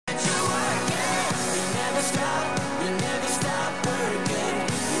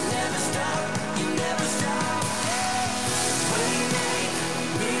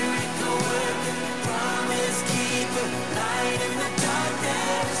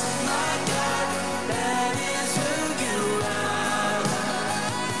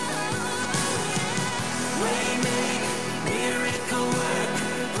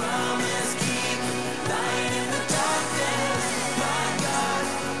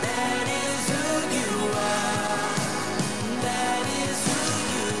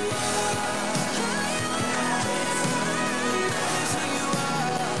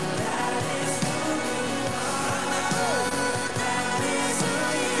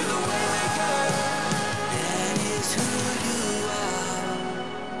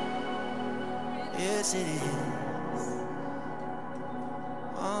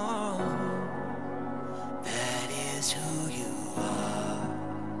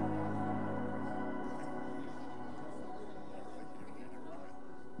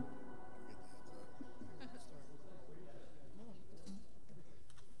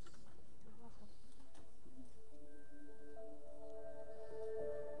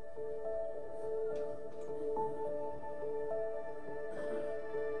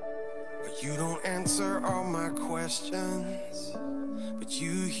answer all my questions, but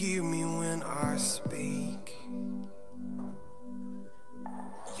you hear me when I speak.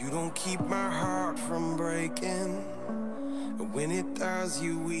 You don't keep my heart from breaking, and when it does,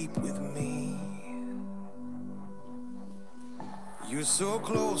 you weep with me. You're so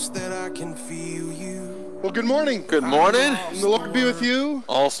close that I can feel you. Well, good morning. Good morning. And the Lord be with you.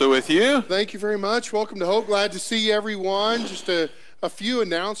 Also with you. Thank you very much. Welcome to Hope. Glad to see everyone. Just a few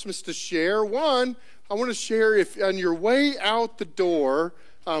announcements to share. One, I want to share, if on your way out the door,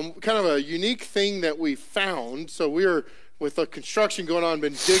 kind of a unique thing that we found. So we're, with the construction going on,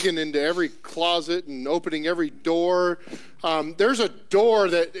 been digging into every closet and opening every door. There's a door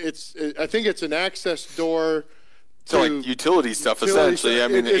that I think it's an access door. So like utility stuff, essentially. I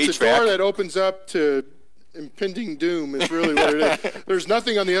mean, it's HVAC. a door that opens up to impending doom is really what it is. There's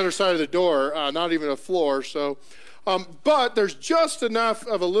nothing on the other side of the door, not even a floor. So, but there's just enough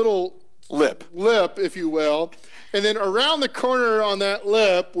of a little lip, if you will. And then around the corner on that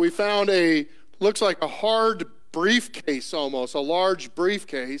lip, we found looks like a hard briefcase almost, a large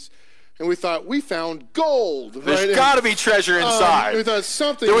briefcase. And we thought, we found gold. There's got to be treasure inside. We thought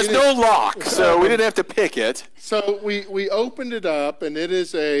something. There was no lock, so we didn't have to pick it. So we opened it up, and it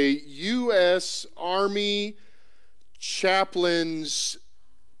is a U.S. Army chaplain's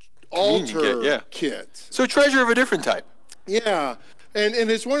altar kit. So treasure of a different type. Yeah. And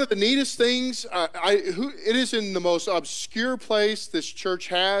it's one of the neatest things. It is in the most obscure place this church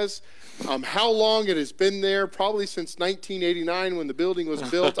has. How long it has been there, probably since 1989 when the building was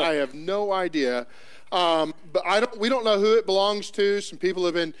built, I have no idea. But we don't know who it belongs to. Some people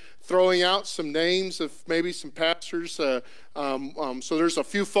have been throwing out some names of maybe some pastors. So there's a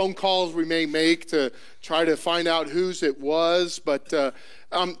few phone calls we may make to try to find out whose it was. But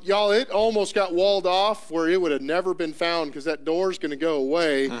y'all, it almost got walled off where it would have never been found because that door's going to go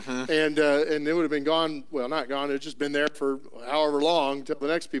away, and it would have been gone. Well, not gone. It's just been there for however long until the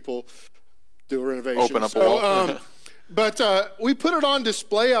next people do a renovation. Open up a wall. But we put it on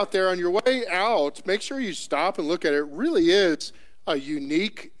display out there on your way out. Make sure you stop and look at it. It really is a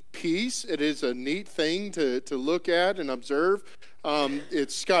unique piece. It is a neat thing to look at and observe.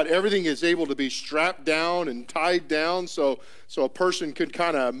 It's got everything is able to be strapped down and tied down so a person could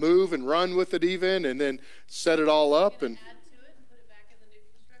kind of move and run with it even, and then set it all up. And add to it and put it back in the new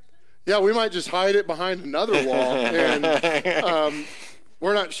construction? Yeah, we might just hide it behind another wall. And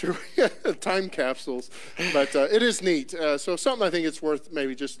we're not sure. Time capsules, but it is neat. So something I think it's worth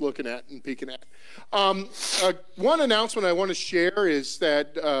maybe just looking at and peeking at. One announcement I want to share is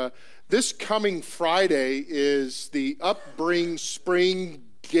that this coming Friday is the Upbring Spring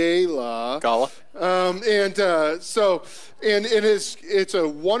Gala. It's a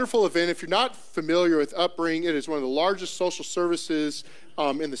wonderful event. If you're not familiar with Upbring, it is one of the largest social services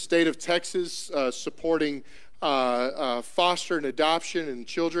in the state of Texas, supporting foster and adoption and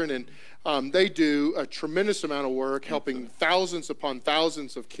children, and they do a tremendous amount of work helping thousands upon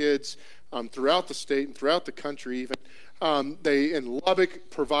thousands of kids throughout the state and throughout the country even. They, in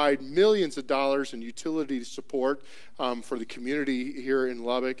Lubbock, provide millions of dollars in utility support for the community here in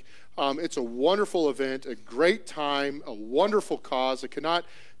Lubbock. It's a wonderful event, a great time, a wonderful cause. I cannot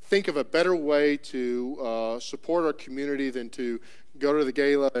think of a better way to support our community than to go to the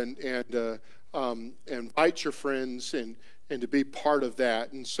gala and invite your friends and to be part of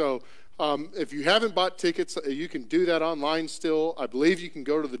that. And so if you haven't bought tickets, you can do that online still. I believe you can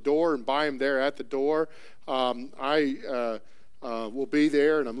go to the door and buy them there at the door. I will be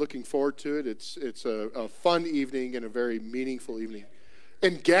there, and I'm looking forward to it. It's a fun evening and a very meaningful evening.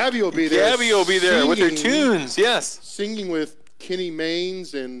 And Gabby will be there. Gabby will be there with her tunes, yes. Singing with Kenny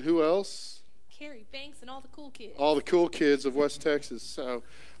Maines and who else? Carrie Banks and all the cool kids. All the cool kids of West Texas. So,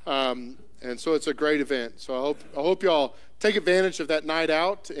 and so it's a great event. So I hope y'all take advantage of that night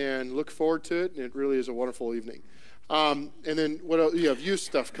out and look forward to it. And it really is a wonderful evening. And then what else? You have youth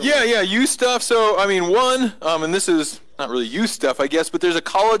stuff coming up. Yeah, youth stuff. So, I mean, and this is not really youth stuff, I guess, but there's a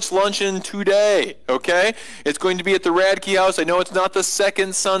college luncheon today, okay? It's going to be at the Radke House. I know it's not the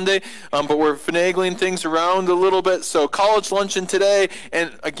second Sunday, but we're finagling things around a little bit. So, college luncheon today.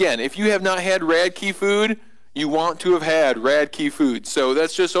 And, again, if you have not had Radke food, you want to have had Radke food. So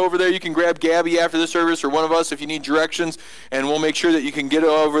that's just over there. You can grab Gabby after the service or one of us if you need directions, and we'll make sure that you can get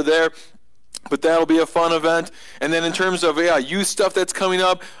over there. But that'll be a fun event. And then in terms of youth stuff that's coming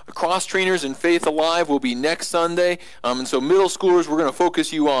up, Cross Trainers and Faith Alive will be next Sunday. And so middle schoolers, we're going to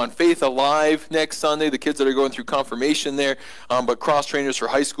focus you on Faith Alive next Sunday, the kids that are going through confirmation there. But Cross Trainers for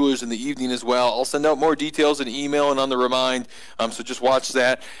high schoolers in the evening as well. I'll send out more details in email and on the remind, so just watch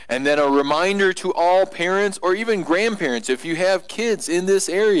that. And then a reminder to all parents or even grandparents, if you have kids in this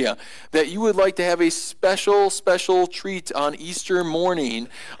area, that you would like to have a special treat on Easter morning,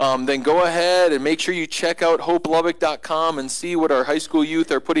 then go ahead and make sure you check out hopelubbock.com and see what our high school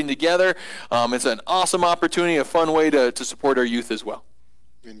youth are putting together. It's an awesome opportunity, a fun way to support our youth as well.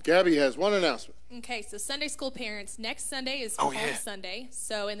 And Gabby has one announcement. Okay, so Sunday school parents, next Sunday is Palm Sunday.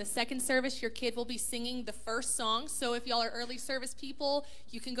 So in the second service, your kid will be singing the first song. So if y'all are early service people,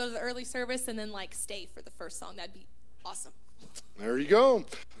 you can go to the early service and then stay for the first song. That'd be awesome. There you go.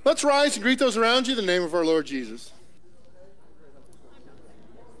 Let's rise and greet those around you in the name of our Lord Jesus.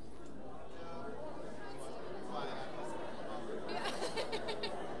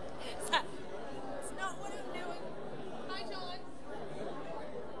 It's not what I'm doing. Hi, John.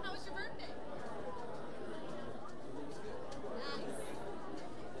 How was your birthday? Nice.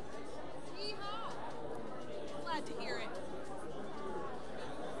 Yeehaw. Glad to hear it.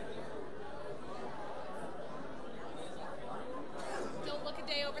 Don't look a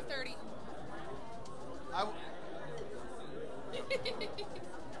day over 30.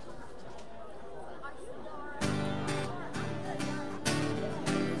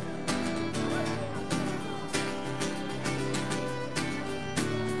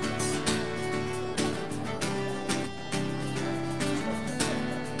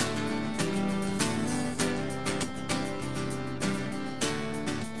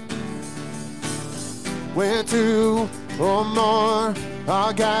 Where two or more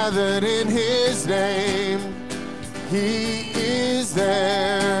are gathered in his name, he is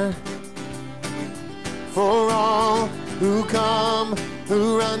there. For all who come,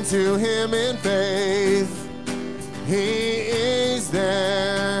 who run to him in faith, he is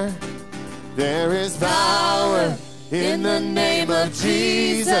there. There is power in the name of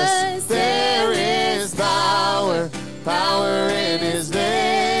Jesus. There is power, power in his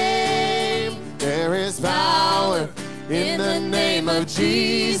name. There is power in the name of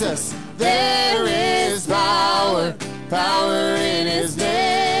Jesus. There is power, power in his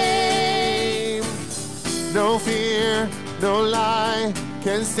name. No fear, no lie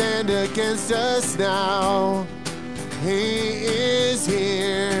can stand against us now. He is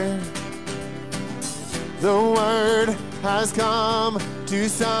here. The word has come to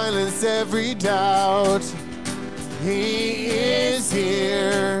silence every doubt. He is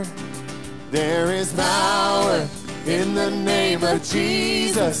here. There is power in the name of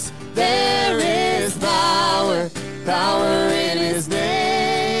Jesus. There is power, power in his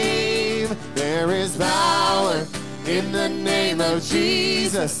name. There is power in the name of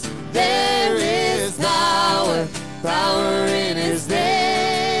Jesus. There is power, power in his name.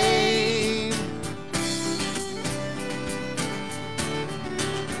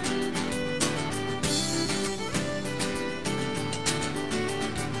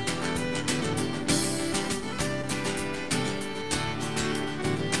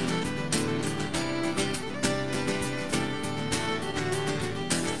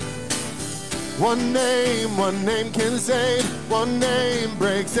 One name can save. One name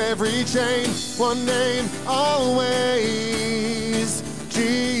breaks every chain. One name always.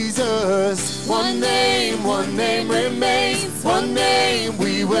 Jesus. One name remains. One name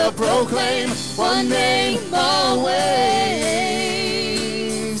we will proclaim. One name always.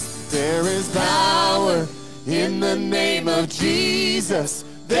 There is power in the name of Jesus.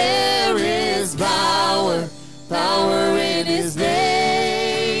 There is power, power in his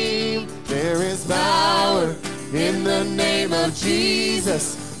name. There is power in the name of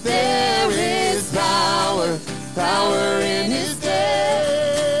Jesus. There is power, power in his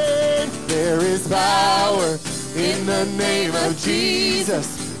name. There is power in the name of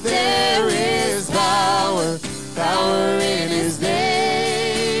Jesus. There is power, power in his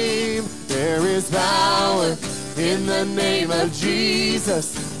name. There is power in the name of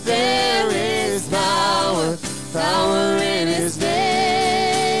Jesus. There is power, power in his name.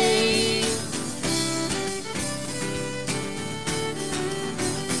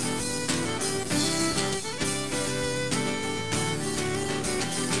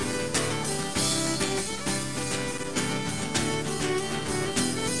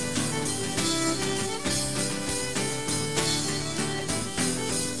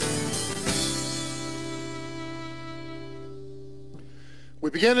 We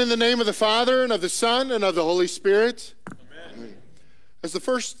begin in the name of the Father, and of the Son, and of the Holy Spirit. Amen. As the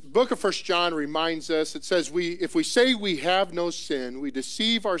first book of 1 John reminds us, it says, if we say we have no sin, we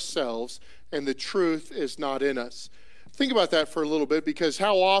deceive ourselves, and the truth is not in us. Think about that for a little bit, because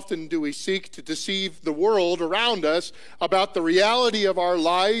how often do we seek to deceive the world around us about the reality of our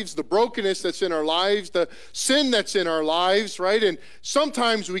lives, the brokenness that's in our lives, the sin that's in our lives, right? And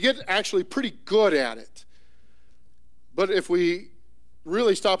sometimes we get actually pretty good at it. But if we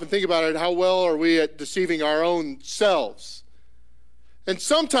really stop and think about it, how well are we at deceiving our own selves? And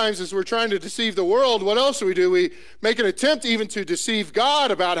sometimes as we're trying to deceive the world, what else do? We make an attempt even to deceive God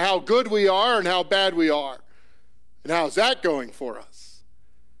about how good we are and how bad we are. And how's that going for us?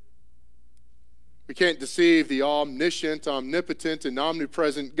 We can't deceive the omniscient, omnipotent, and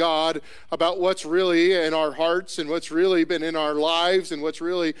omnipresent God about what's really in our hearts and what's really been in our lives and what's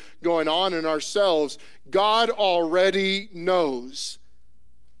really going on in ourselves. God already knows.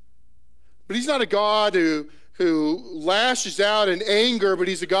 But he's not a God who lashes out in anger, but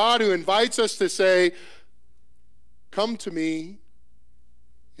he's a God who invites us to say, come to me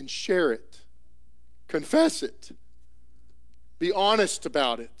and share it. Confess it. Be honest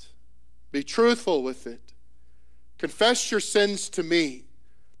about it. Be truthful with it. Confess your sins to me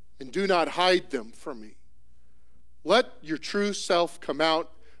and do not hide them from me. Let your true self come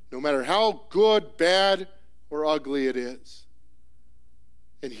out, no matter how good, bad, or ugly it is.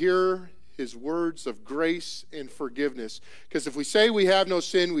 And hear his words of grace and forgiveness. Because if we say we have no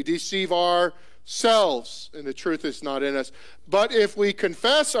sin, we deceive ourselves, and the truth is not in us. But if we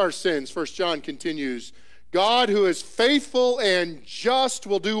confess our sins, 1 John continues, God, who is faithful and just,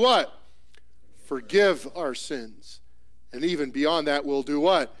 will do what? Forgive our sins. And even beyond that, will do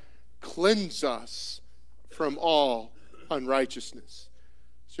what? Cleanse us from all unrighteousness.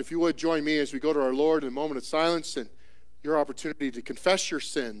 So if you would join me as we go to our Lord in a moment of silence and your opportunity to confess your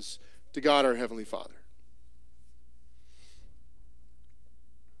sins to God our Heavenly Father.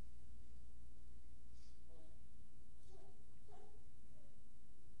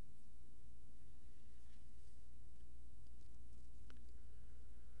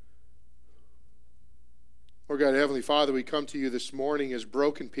 Lord God, Heavenly Father, we come to you this morning as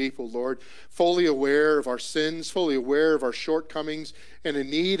broken people, Lord, fully aware of our sins, fully aware of our shortcomings, and in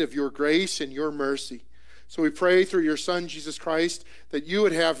need of your grace and your mercy. So we pray through your Son, Jesus Christ, that you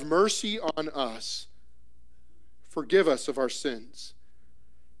would have mercy on us. Forgive us of our sins.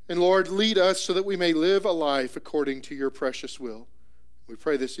 And Lord, lead us so that we may live a life according to your precious will. We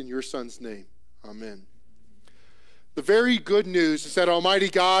pray this in your Son's name. Amen. The very good news is that Almighty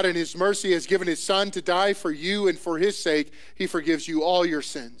God in his mercy has given his Son to die for you, and for his sake he forgives you all your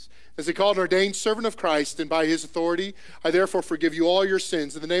sins. As a called and ordained servant of Christ, and by his authority, I therefore forgive you all your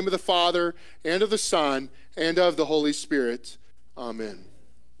sins in the name of the Father, and of the Son, and of the Holy Spirit. Amen.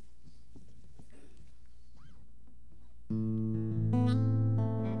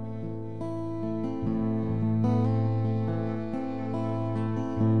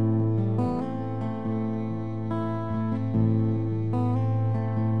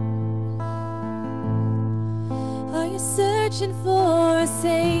 Are you searching for a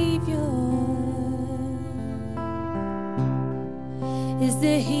Savior? Is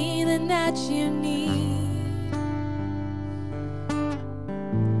there healing that you need?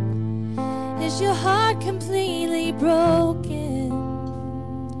 Is your heart completely broken?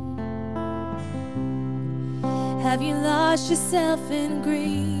 Have you lost yourself in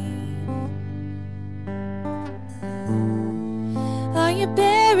grief? Are you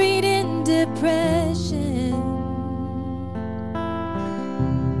buried in depression?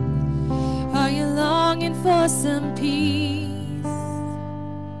 Are you longing for some peace?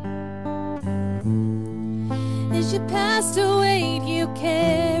 Is your past a weight you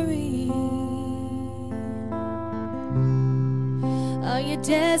carry? Are you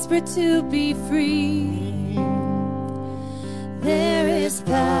desperate to be free? There is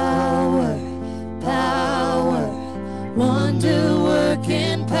power, power,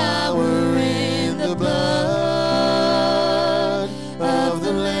 wonder-working power in the blood of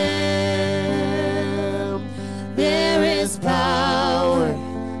the Lamb. There is power,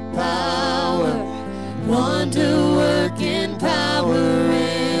 power, wonder-working power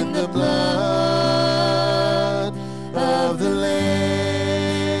in the blood of the Lamb.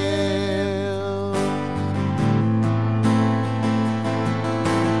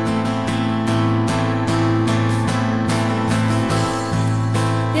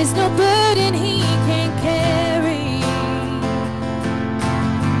 There's no burden he can't carry.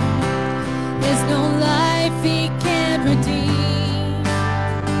 There's no life he can't redeem.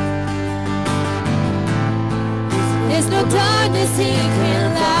 There's no darkness he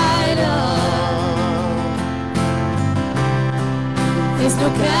can't light up. no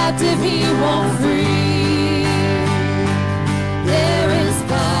captive he won't free. There is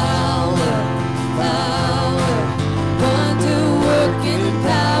power, power, wonder working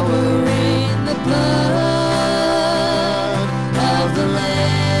power in the blood of the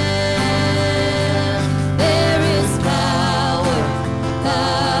Lamb. There is power,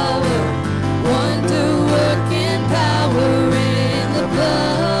 power, wonder working power in the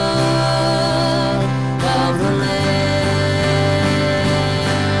blood of the Lamb.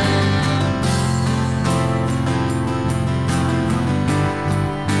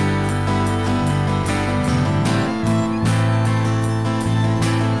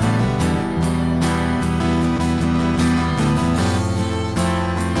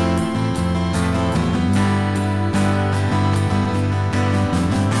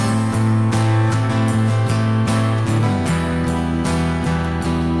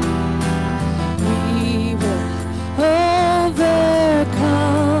 We will overcome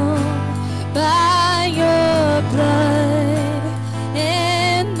by your blood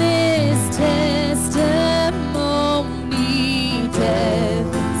and this testimony.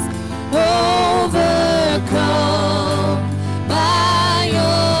 Death is overcome by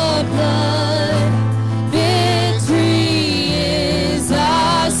your blood. Victory is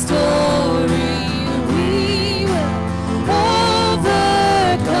our story. We will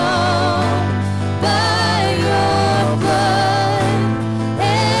overcome by your blood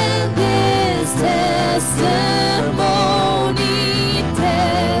and this testimony.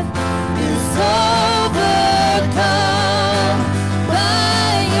 Death is overcome by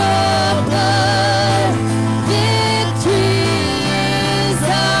your blood. Victory is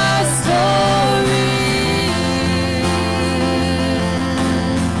our story.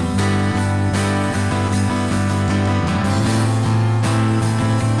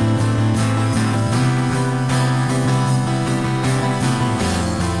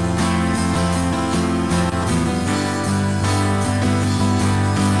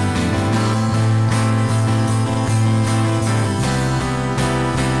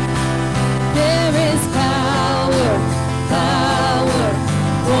 There is power, power,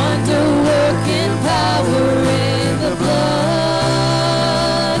 wonder working power in the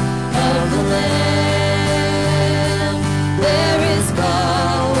blood of the Lamb. There is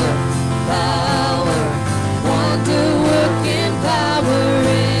power, power, wonder working power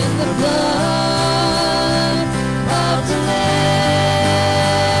in the blood of the Lamb.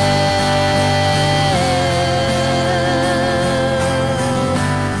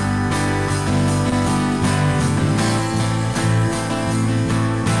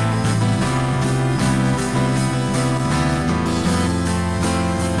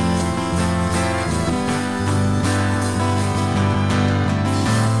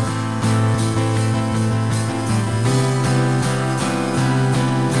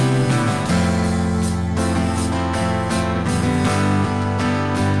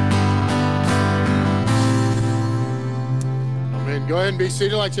 Amen. Go ahead and be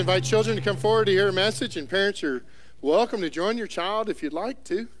seated. I'd like to invite children to come forward to hear a message, and parents are welcome to join your child if you'd like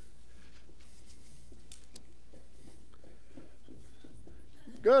to.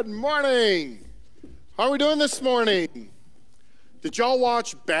 Good morning. How are we doing this morning? Did y'all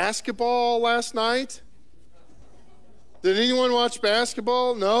watch basketball last night? Did anyone watch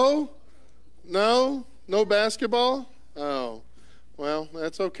basketball? No? No? No basketball? Oh, well,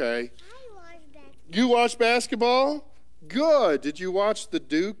 that's okay. You watched basketball? Good. Did you watch the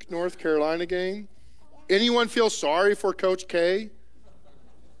Duke, North Carolina game? Anyone feel sorry for Coach K?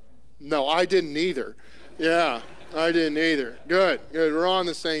 No, I didn't either. Yeah, I didn't either. Good, good. We're on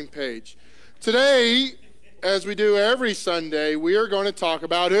the same page. Today, as we do every Sunday, we are going to talk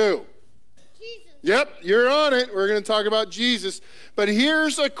about who? Jesus. Yep, you're on it. We're going to talk about Jesus. But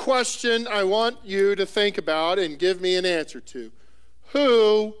here's a question I want you to think about and give me an answer to.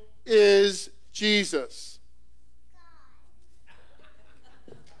 Who is Jesus?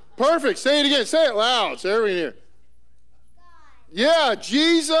 Perfect. Say it again. Say it loud so everyone can hear. Yeah,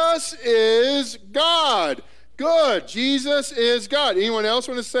 Jesus is God. Good. Jesus is God. Anyone else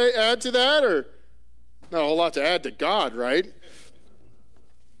want to add to that, or not a whole lot to add to God, right?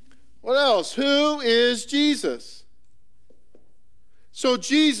 What else? Who is Jesus? So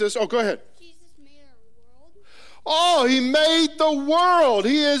Jesus, go ahead. Jesus made our world. Oh, he made the world.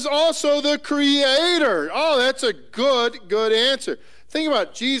 He is also the creator. Oh, that's a good answer. Think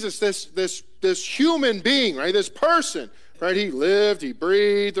about Jesus, this human being, right? This person, right? He lived, he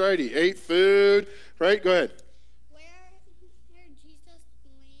breathed, right? He ate food, right? Go ahead. We're Jesus'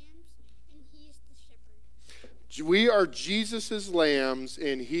 lambs, and he is the shepherd. We are Jesus' lambs,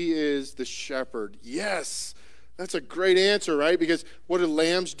 and he is the shepherd. Yes, That's a great answer, right? Because what do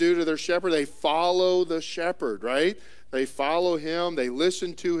lambs do to their shepherd? They follow the shepherd, right? They follow him. They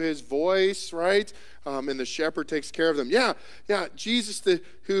listen to his voice, right? And the shepherd takes care of them. Yeah, Jesus,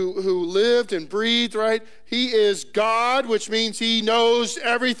 who lived and breathed, right? He is God, which means he knows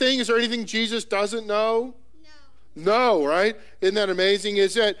everything. Is there anything Jesus doesn't know? No, right? Isn't that amazing?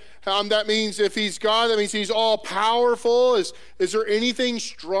 That means if he's God, that means he's all powerful. Is there anything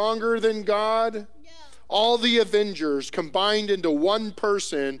stronger than God? No. All the Avengers combined into one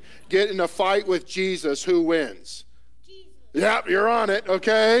person get in a fight with Jesus. Who wins? Jesus. Yep, you're on it.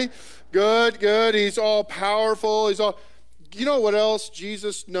 Okay, good. He's all powerful. You know what else?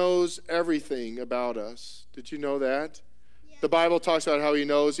 Jesus knows everything about us. Did you know that? Yeah. The Bible talks about how he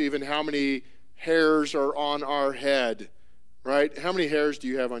knows even how many hairs are on our head, right? How many hairs do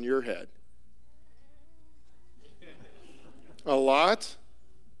you have on your head? A lot?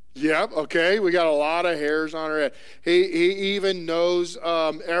 Yep, okay. We got a lot of hairs on our head. He even knows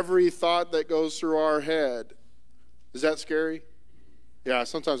every thought that goes through our head. Is that scary? Yeah,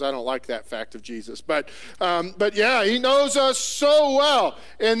 sometimes I don't like that fact of Jesus. But yeah, he knows us so well.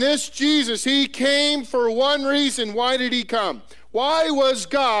 And this Jesus, he came for one reason. Why did he come? Why was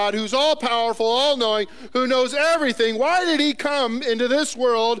God, who's all-powerful, all-knowing, who knows everything, why did he come into this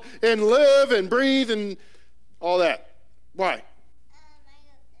world and live and breathe and all that? Why?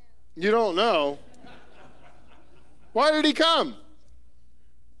 You don't know? Why did he come?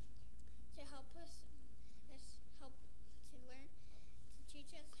 To help us, help to learn, to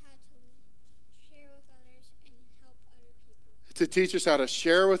teach us how to share with others and help other people. To teach us how to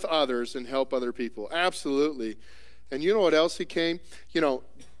share with others and help other people. Absolutely. And you know what else he came? You know,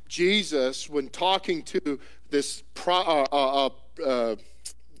 Jesus, when talking to this Pharisee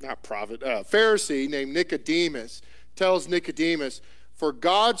named Nicodemus, tells Nicodemus, for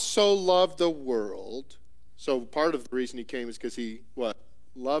God so loved the world. So part of the reason he came is because he,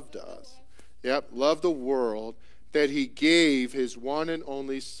 loved us. Yep, loved the world, that he gave his one and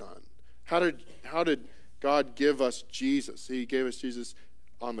only son. How did God give us Jesus? He gave us Jesus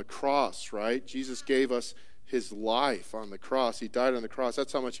on the cross, right? Jesus gave us his life on the cross. He died on the cross.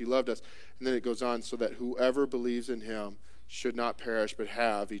 That's how much he loved us. And then it goes on, so that whoever believes in him should not perish but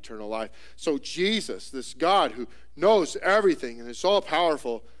have eternal life. So Jesus, this God who knows everything and is all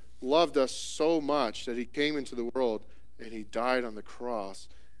powerful, loved us so much that he came into the world and he died on the cross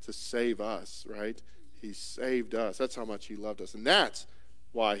to save us, right? He saved us. That's how much he loved us. And that's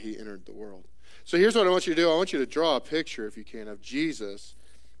why he entered the world. So here's what I want you to do. I want you to draw a picture, if you can, of Jesus,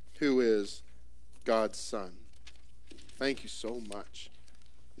 who is God's son. Thank you so much.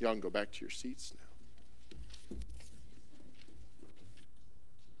 Y'all can go back to your seats now.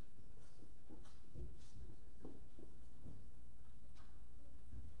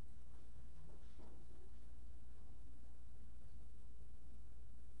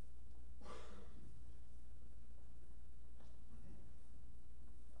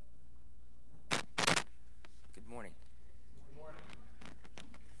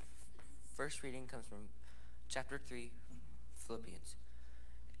 First reading comes from chapter 3, Philippians.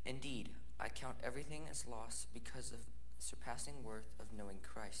 Indeed, I count everything as loss because of the surpassing worth of knowing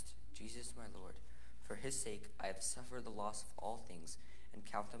Christ, Jesus my Lord. For his sake I have suffered the loss of all things and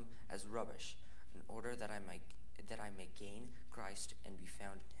count them as rubbish, in order that I may gain Christ and be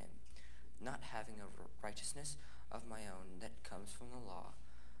found in him, not having a righteousness of my own that comes from the law,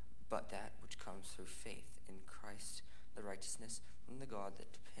 but that which comes through faith in Christ, the righteousness from the God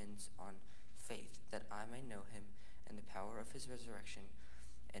that depends on faith, that I may know him and the power of his resurrection,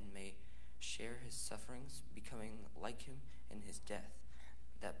 and may share his sufferings, becoming like him in his death,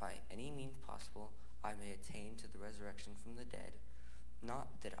 that by any means possible I may attain to the resurrection from the dead.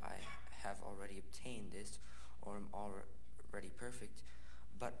 Not that I have already obtained this, or am already perfect,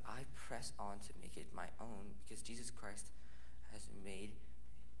 but I press on to make it my own, because Jesus Christ has made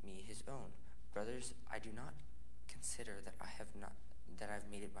me his own. Brothers, I do not consider that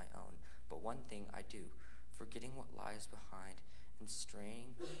I've made it my own, but one thing I do, forgetting what lies behind and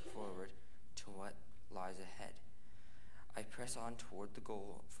straining forward to what lies ahead. I press on toward the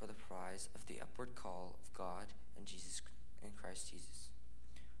goal for the prize of the upward call of God and Christ Jesus.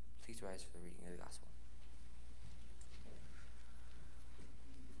 Please rise for the reading of the gospel.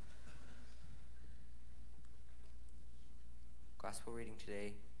 Gospel reading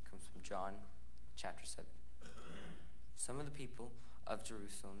today comes from John chapter 7. Some of the people of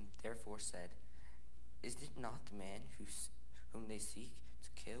Jerusalem therefore said, Is it not the man whom they seek to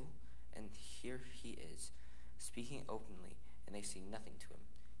kill? And here he is, speaking openly, and they say nothing to him.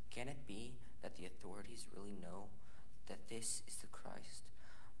 Can it be that the authorities really know that this is the Christ?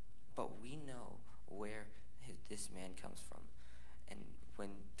 But we know where this man comes from. And when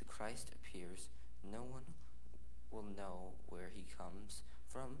the Christ appears, no one will know where he comes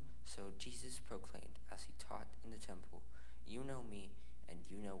from. So Jesus proclaimed as he taught in the temple, "You know me, and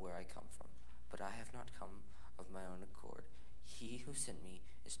you know where I come from. But I have not come of my own accord. He who sent me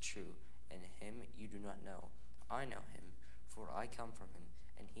is true, and him you do not know. I know him, for I come from him,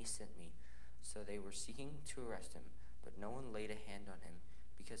 and he sent me." So they were seeking to arrest him, but no one laid a hand on him,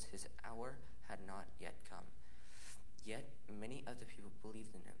 because his hour had not yet come. Yet many other people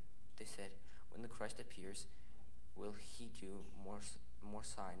believed in him. They said, "When the Christ appears, will he do more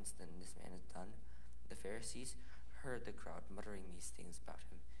signs than this man has done?" The Pharisees heard the crowd muttering these things about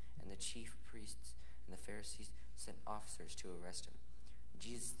him, and the chief priests and the Pharisees sent officers to arrest him.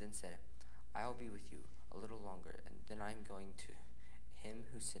 Jesus then said, "I will be with you a little longer, and then I am going to him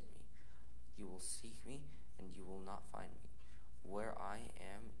who sent me. You will seek me, and you will not find me. Where I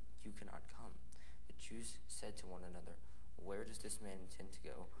am, you cannot come." The Jews said to one another, "Where does this man intend to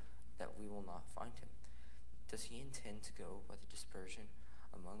go, that we will not find him? Does he intend to go by the dispersion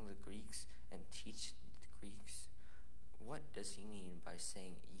among the Greeks and teach the Greeks? What does he mean by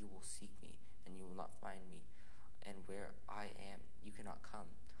saying, 'You will seek me, and you will not find me'? And where I am, you cannot come?"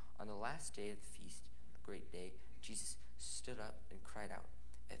 On the last day of the feast, the great day, Jesus stood up and cried out,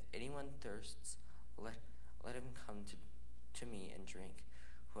 "If anyone thirsts, let him come to me and drink.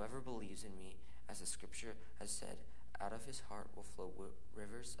 Whoever believes in me, as the scripture has said, out of his heart will flow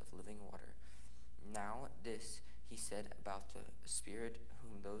rivers of living water." Now this he said about the Spirit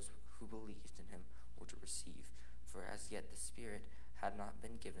whom those who believed in him were to receive. For as yet the Spirit had not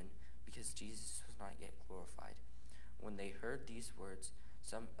been given, because Jesus was not yet glorified. When they heard these words,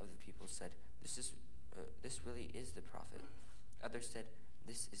 some of the people said, This really is the prophet." Others said,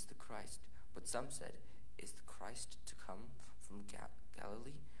 "This is the Christ." But some said, "Is the Christ to come from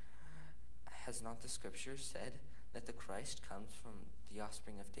Galilee? Has not the scripture said that the Christ comes from the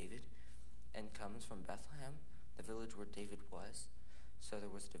offspring of David, and comes from Bethlehem, the village where David was?" So there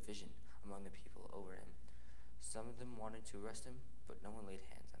was division among the people over him. Some of them wanted to arrest him, but no one laid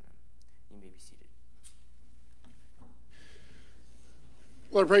hands on him. You may be seated.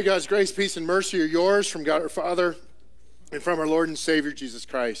 Lord, I pray God's grace, peace, and mercy are yours from God our Father and from our Lord and Savior Jesus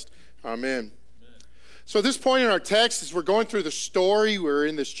Christ. Amen. So at this point in our text, as we're going through the story, we're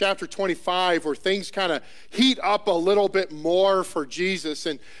in this chapter 25 where things kind of heat up a little bit more for Jesus.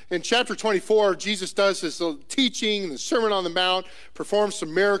 And in chapter 24, Jesus does his teaching, the Sermon on the Mount, performs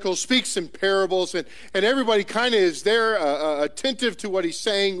some miracles, speaks some parables, and everybody kind of is there attentive to what he's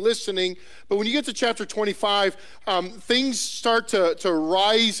saying, listening. But when you get to chapter 25, things start to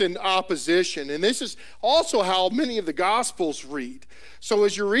rise in opposition. And this is also how many of the Gospels read. So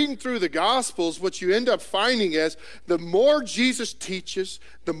as you're reading through the Gospels, what you end up finding is the more Jesus teaches,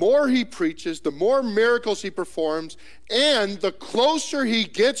 the more he preaches, the more miracles he performs, and the closer he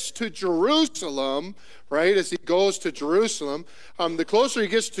gets to Jerusalem, right, as he goes to Jerusalem, the closer he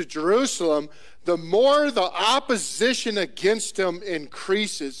gets to Jerusalem, the more the opposition against him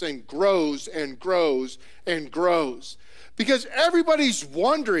increases and grows and grows and grows. Because everybody's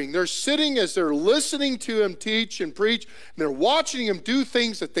wondering. They're sitting as they're listening to him teach and preach, and they're watching him do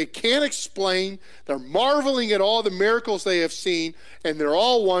things that they can't explain. They're marveling at all the miracles they have seen, and they're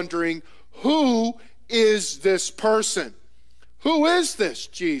all wondering, who is this person? Who is this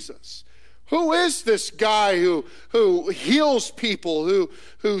Jesus? Who is this guy who heals people,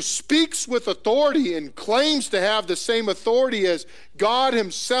 who speaks with authority and claims to have the same authority as God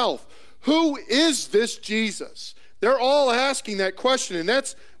himself? Who is this Jesus? They're all asking that question, and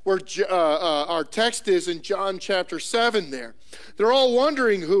that's where our text is in John chapter 7 there. They're all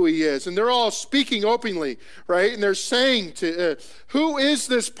wondering who he is, and they're all speaking openly, right? And they're saying, who is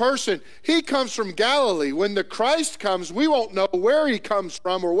this person? He comes from Galilee. When the Christ comes, we won't know where he comes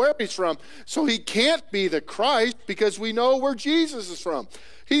from or where he's from. So he can't be the Christ because we know where Jesus is from.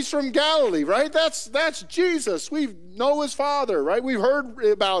 He's from Galilee, right? That's Jesus. We know his father, right? We've heard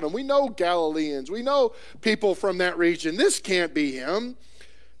about him. We know Galileans. We know people from that region. This can't be him.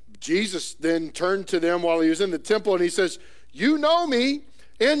 Jesus then turned to them while he was in the temple, and he says, "You know me,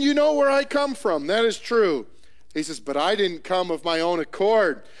 and you know where I come from. That is true." He says, "But I didn't come of my own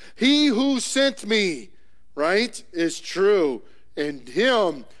accord. He who sent me," right, "is true, and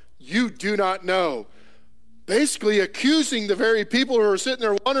him you do not know." Basically accusing the very people who are sitting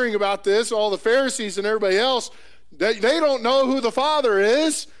there wondering about this, all the Pharisees and everybody else, they don't know who the Father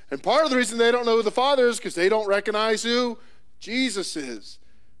is. And part of the reason they don't know who the Father is because they don't recognize who Jesus is.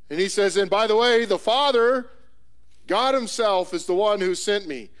 And he says, and by the way, the Father, God himself, is the one who sent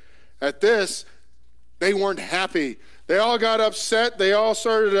me. At this, they weren't happy. They all got upset. They all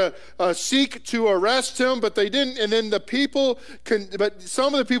started to seek to arrest him, but they didn't. And then but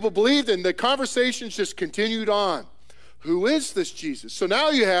some of the people believed, and the conversations just continued on. Who is this Jesus? So now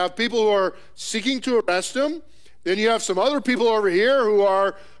you have people who are seeking to arrest him. Then you have some other people over here who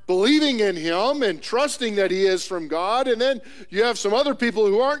are believing in him and trusting that he is from God. And then you have some other people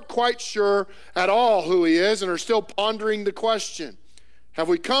who aren't quite sure at all who he is and are still pondering the question. Have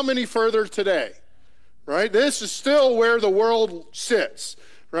we come any further today? Right? This is still where the world sits.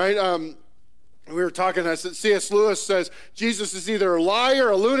 Right? We were talking, C.S. Lewis says, Jesus is either a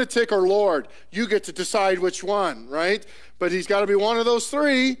liar, a lunatic, or Lord. You get to decide which one, right? But he's got to be one of those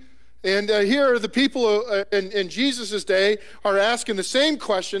three. And here, the people in Jesus' day are asking the same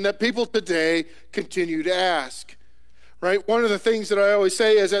question that people today continue to ask, right? One of the things that I always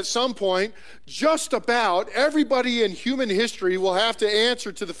say is at some point, just about everybody in human history will have to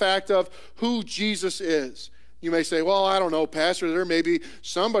answer to the fact of who Jesus is. You may say, well, I don't know, Pastor, there may be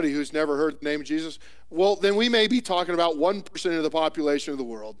somebody who's never heard the name of Jesus. Well, then we may be talking about 1% of the population of the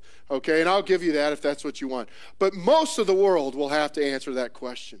world, okay? And I'll give you that if that's what you want. But most of the world will have to answer that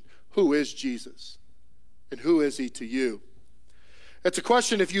question. Who is Jesus? And who is he to you? It's a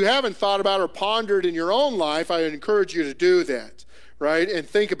question, if you haven't thought about or pondered in your own life, I encourage you to do that, right? And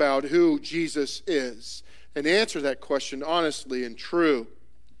think about who Jesus is and answer that question honestly and true.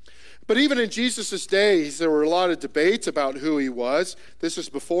 But even in Jesus' days, there were a lot of debates about who he was. This is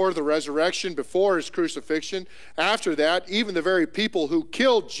before the resurrection, before his crucifixion. After that, even the very people who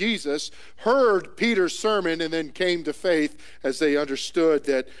killed Jesus heard Peter's sermon and then came to faith as they understood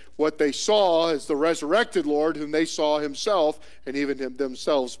that what they saw is the resurrected Lord, whom they saw himself and even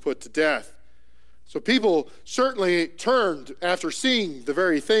themselves put to death. So people certainly turned after seeing the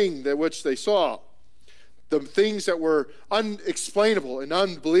very thing that which they saw, the things that were unexplainable and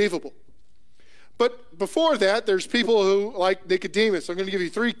unbelievable. But before that, there's people who, like Nicodemus. I'm going to give you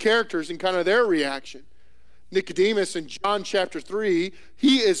three characters and kind of their reaction. Nicodemus in John chapter 3,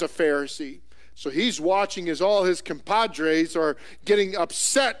 he is a Pharisee. So he's watching as all his compadres are getting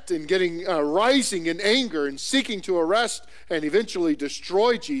upset and getting rising in anger and seeking to arrest and eventually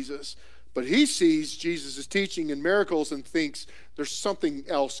destroy Jesus. But he sees Jesus' teaching and miracles and thinks there's something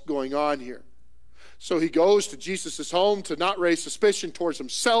else going on here. So he goes to Jesus' home to not raise suspicion towards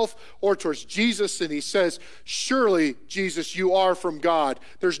himself or towards Jesus, and he says, surely, Jesus, you are from God.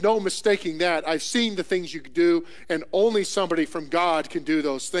 There's no mistaking that. I've seen the things you do, and only somebody from God can do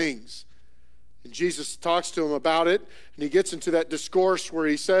those things. And Jesus talks to him about it, and he gets into that discourse where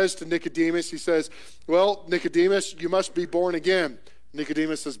he says to Nicodemus, he says, well, Nicodemus, you must be born again.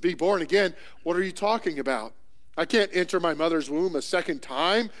 Nicodemus says, be born again? What are you talking about? I can't enter my mother's womb a second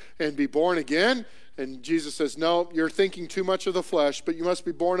time and be born again. And Jesus says, no, you're thinking too much of the flesh, but you must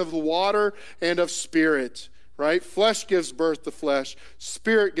be born of the water and of spirit, right? Flesh gives birth to flesh.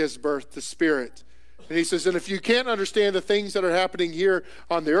 Spirit gives birth to spirit. And he says, and if you can't understand the things that are happening here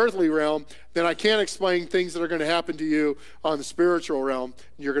on the earthly realm, then I can't explain things that are going to happen to you on the spiritual realm.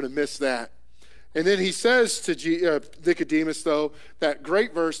 You're going to miss that. And then he says to Nicodemus, though, that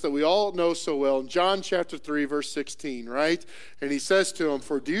great verse that we all know so well in John chapter 3, verse 16, right? And he says to him,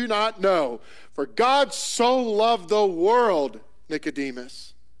 for do you not know, for God so loved the world,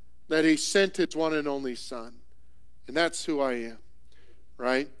 Nicodemus, that he sent his one and only Son. And that's who I am,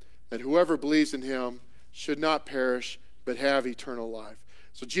 right? That whoever believes in him should not perish, but have eternal life.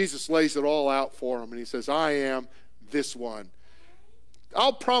 So Jesus lays it all out for him, and he says, I am this one.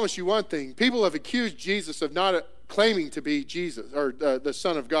 I'll promise you one thing. People have accused Jesus of not claiming to be Jesus or the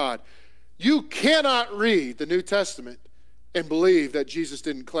Son of God. You cannot read the New Testament and believe that Jesus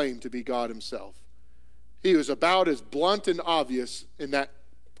didn't claim to be God himself. He was about as blunt and obvious in that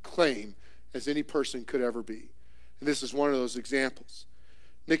claim as any person could ever be. And this is one of those examples.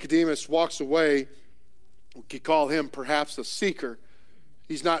 Nicodemus walks away. We could call him perhaps a seeker.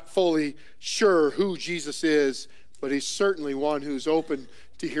 He's not fully sure who Jesus is, but he's certainly one who's open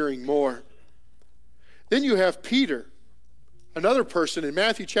to hearing more. Then you have Peter, another person in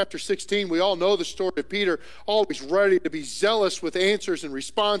Matthew chapter 16. We all know the story of Peter, always ready to be zealous with answers and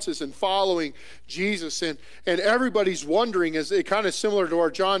responses and following Jesus. And everybody's wondering, as it kind of similar to our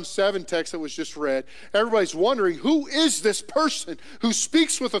John 7 text that was just read, everybody's wondering, who is this person who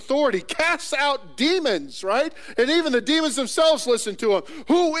speaks with authority, casts out demons, right? And even the demons themselves listen to him.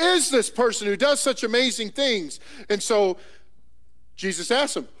 Who is this person who does such amazing things? And so Jesus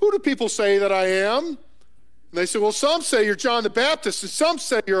asks them, who do people say that I am? And they said, well, some say you're John the Baptist, and some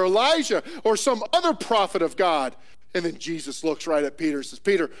say you're Elijah or some other prophet of God. And then Jesus looks right at Peter and says,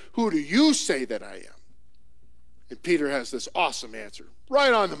 Peter, who do you say that I am? And Peter has this awesome answer,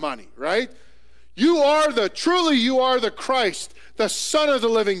 right on the money, right? Truly you are the Christ, the Son of the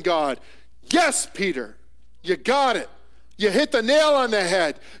living God. Yes, Peter, you got it. You hit the nail on the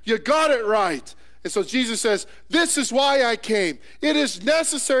head. You got it right. And so Jesus says, this is why I came. It is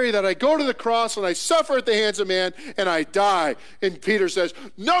necessary that I go to the cross and I suffer at the hands of man and I die. And Peter says,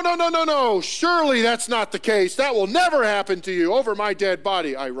 no. Surely that's not the case. That will never happen to you over my dead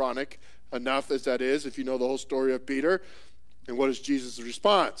body. Ironic enough as that is, if you know the whole story of Peter. And what is Jesus'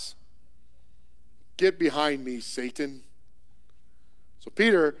 response? Get behind me, Satan. So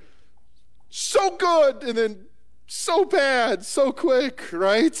Peter, so good and then so bad, so quick,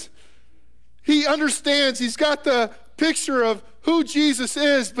 right? He understands, he's got the picture of who Jesus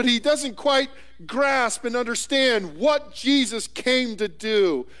is, but he doesn't quite grasp and understand what Jesus came to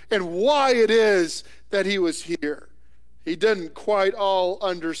do and why it is that he was here. He didn't quite all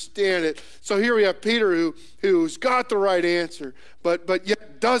understand it. So here we have Peter who's got the right answer, but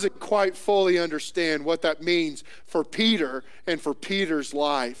yet doesn't quite fully understand what that means for Peter and for Peter's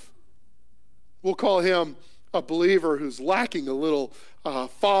life. We'll call him a believer who's lacking a little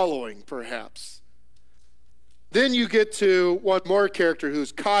following, perhaps. Then you get to one more character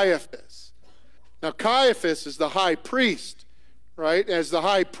who's Caiaphas. Now, Caiaphas is the high priest, right? As the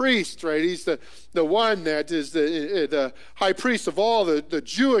high priest, right? He's the one that is the high priest of all the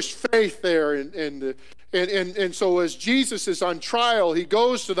Jewish faith there. And so as Jesus is on trial, he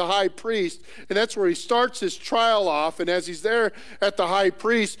goes to the high priest, and that's where he starts his trial off. And as he's there at the high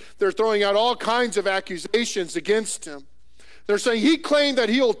priest, they're throwing out all kinds of accusations against him. They're saying he claimed that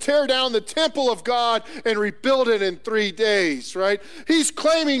he'll tear down the temple of God and rebuild it in 3 days, right? He's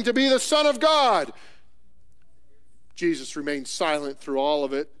claiming to be the Son of God. Jesus remains silent through all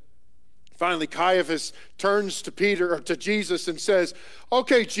of it. Finally, Caiaphas turns to Jesus and says,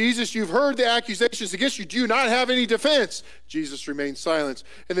 okay, Jesus, you've heard the accusations against you. Do you not have any defense? Jesus remains silent.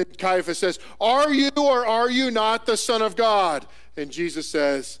 And then Caiaphas says, are you or are you not the Son of God? And Jesus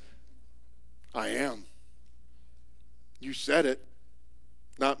says, I am. You said it,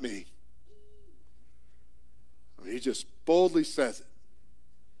 not me. I mean, he just boldly says it,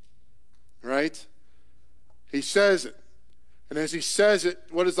 right? He says it. And as he says it,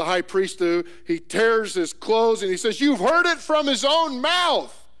 what does the high priest do? He tears his clothes and he says, you've heard it from his own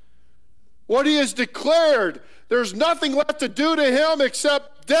mouth. What he has declared. There's nothing left to do to him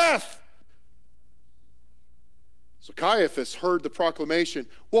except death. So Caiaphas heard the proclamation.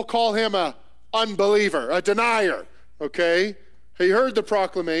 We'll call him an unbeliever, a denier, okay? He heard the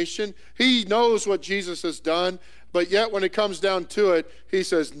proclamation. He knows what Jesus has done. But yet when it comes down to it, he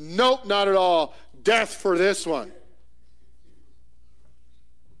says, nope, not at all. Death for this one.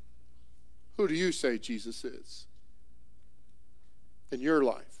 Who do you say Jesus is in your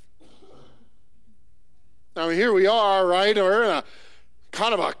life? Now, here we are, right? We're in a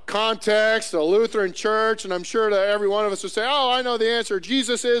kind of a context, a Lutheran church, and I'm sure that every one of us would say, oh, I know the answer.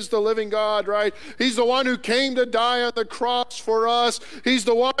 Jesus is the living God, right? He's the one who came to die on the cross for us. He's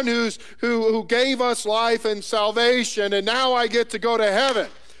the one who gave us life and salvation, and now I get to go to heaven.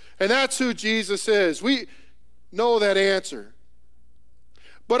 And that's who Jesus is. We know that answer.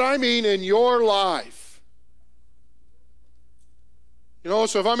 But I mean in your life. You know,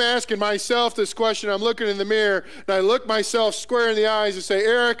 so if I'm asking myself this question, I'm looking in the mirror, and I look myself square in the eyes and say,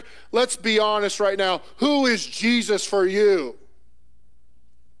 Eric, let's be honest right now. Who is Jesus for you?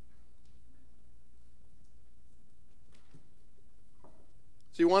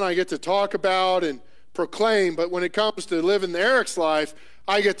 See, one I get to talk about and proclaim, but when it comes to living Eric's life,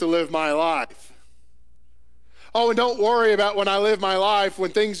 I get to live my life. Oh, and don't worry about when I live my life.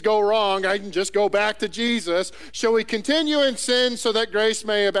 When things go wrong, I can just go back to Jesus. Shall we continue in sin so that grace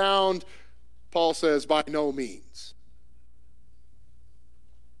may abound? Paul says, by no means.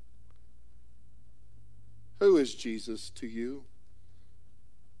 Who is Jesus to you?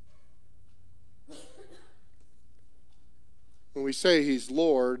 When we say he's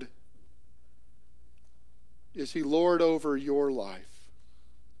Lord, is he Lord over your life?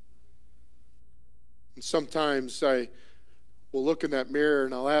 And sometimes I will look in that mirror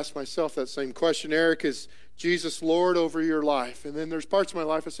and I'll ask myself that same question. Eric, is Jesus Lord over your life? And then there's parts of my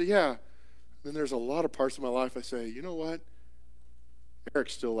life I say, yeah. And then there's a lot of parts of my life I say, you know what? Eric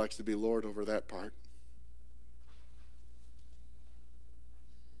still likes to be Lord over that part.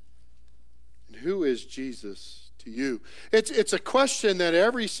 And who is Jesus to you? It's a question that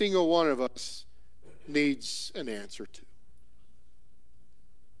every single one of us needs an answer to.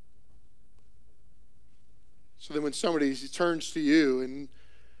 So then when somebody turns to you, and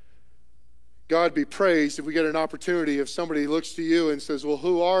God be praised if we get an opportunity, if somebody looks to you and says, well,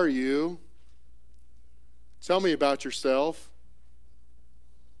 who are you? Tell me about yourself.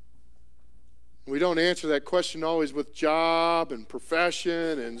 We don't answer that question always with job and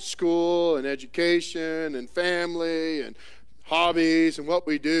profession and school and education and family and hobbies and what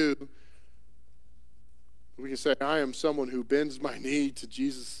we do. We can say, I am someone who bends my knee to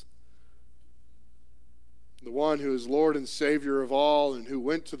Jesus, the one who is Lord and Savior of all, and who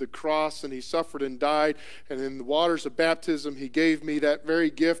went to the cross and he suffered and died, and in the waters of baptism he gave me that very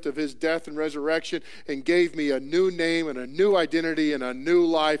gift of his death and resurrection and gave me a new name and a new identity and a new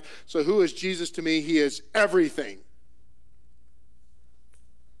life. So who is Jesus to me? He is everything.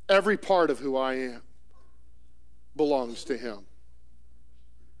 Every part of who I am belongs to him.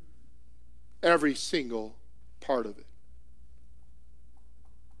 Every single part of it.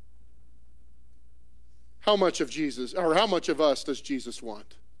 How much of Jesus, or how much of us does Jesus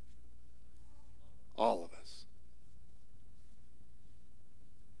want? All of us.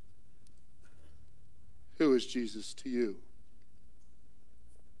 Who is Jesus to you?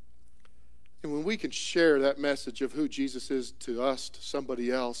 And when we can share that message of who Jesus is to us, to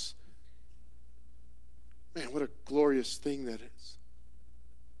somebody else, man, what a glorious thing that is.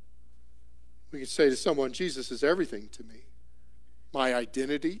 We can say to someone, Jesus is everything to me. My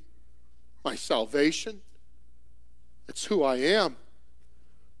identity, my salvation. It's who I am.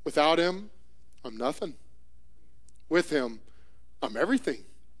 Without him, I'm nothing. With him, I'm everything.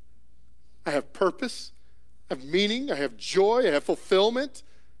 I have purpose, I have meaning, I have joy, I have fulfillment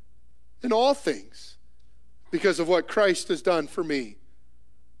in all things because of what Christ has done for me.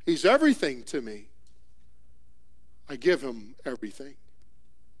 He's everything to me. I give him everything.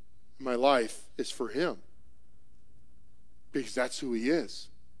 My life is for him because that's who he is.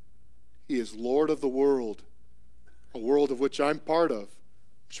 He is Lord of the world, a world of which I'm part of,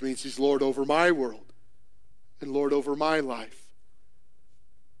 which means he's Lord over my world and Lord over my life.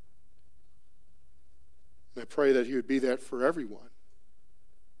 And I pray that he would be that for everyone.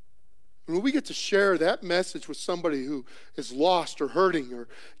 And when we get to share that message with somebody who is lost or hurting or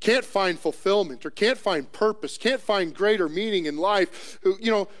can't find fulfillment or can't find purpose, can't find greater meaning in life, who,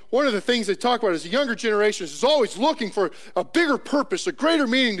 one of the things they talk about is the younger generation is always looking for a bigger purpose, a greater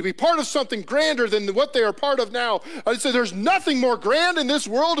meaning, to be part of something grander than what they are part of now. I'd say there's nothing more grand in this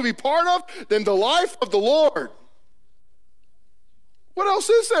world to be part of than the life of the Lord. What else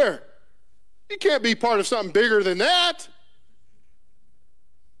is there? You can't be part of something bigger than that.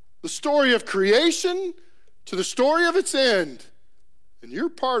 The story of creation to the story of its end. And you're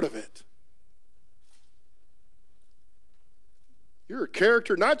part of it. You're a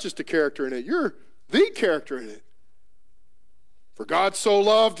character, not just a character in it. You're the character in it. For God so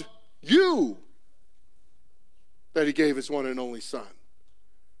loved you that he gave his one and only Son.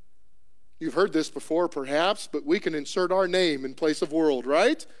 You've heard this before, perhaps, but we can insert our name in place of world,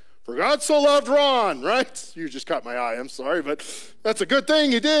 right? For God so loved Ron, right? You just caught my eye, I'm sorry, but that's a good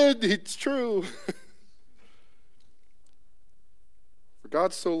thing he did. It's true. For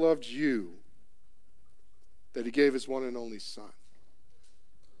God so loved you that he gave his one and only Son.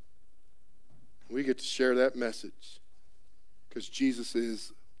 We get to share that message because Jesus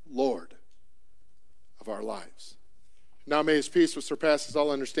is Lord of our lives. Now may his peace, which surpasses all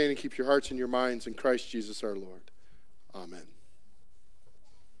understanding, keep your hearts and your minds in Christ Jesus our Lord. Amen.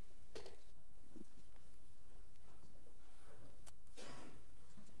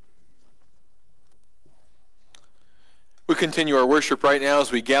 We continue our worship right now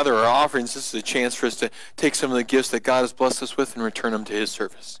as we gather our offerings. This is a chance for us to take some of the gifts that God has blessed us with and return them to his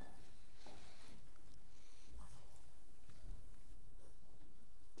service.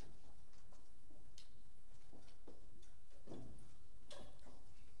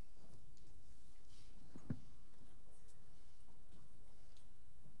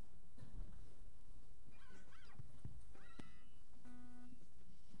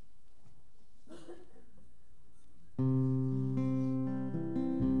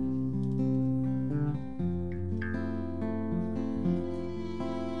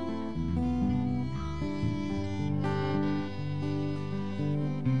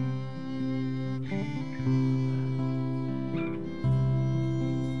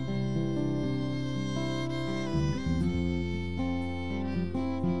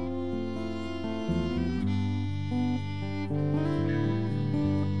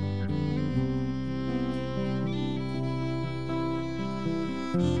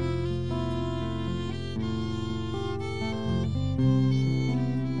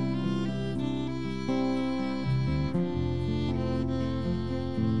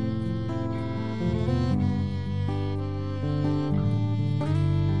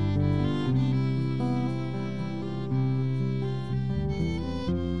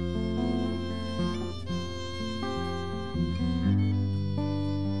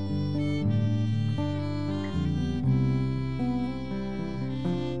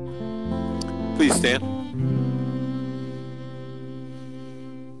 Please stand.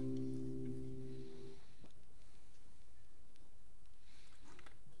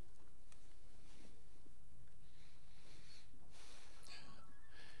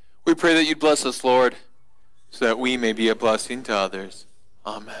 We pray that you'd bless us, Lord, so that we may be a blessing to others.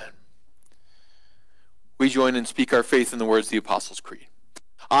 Amen. We join and speak our faith in the words of the Apostles' Creed.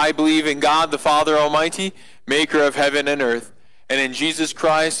 I believe in God, the Father Almighty, maker of heaven and earth, and in Jesus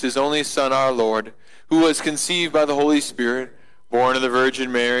Christ, his only Son, our Lord, who was conceived by the Holy Spirit, born of the Virgin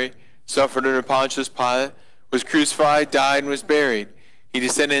Mary, suffered under Pontius Pilate, was crucified, died, and was buried. He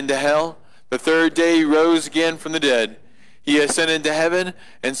descended into hell. The third day he rose again from the dead. He ascended into heaven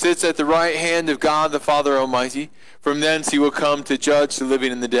and sits at the right hand of God the Father Almighty. From thence he will come to judge the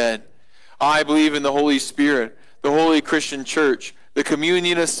living and the dead. I believe in the Holy Spirit, the holy Christian church, the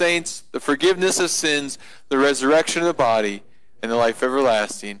communion of saints, the forgiveness of sins, the resurrection of the body, and the life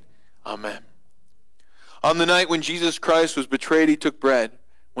everlasting. Amen. On the night when Jesus Christ was betrayed, he took bread.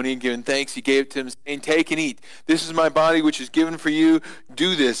 When he had given thanks, he gave it to him, saying, "Take and eat. This is my body, which is given for you.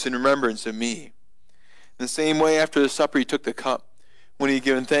 Do this in remembrance of me." In the same way, after the supper, he took the cup. When he had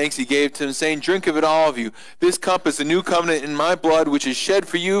given thanks, he gave it to him, saying, "Drink of it, all of you. This cup is the new covenant in my blood, which is shed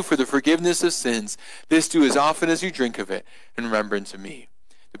for you for the forgiveness of sins. This do as often as you drink of it in remembrance of me."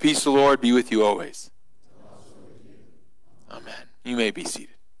 The peace of the Lord be with you always. Amen. You may be seated.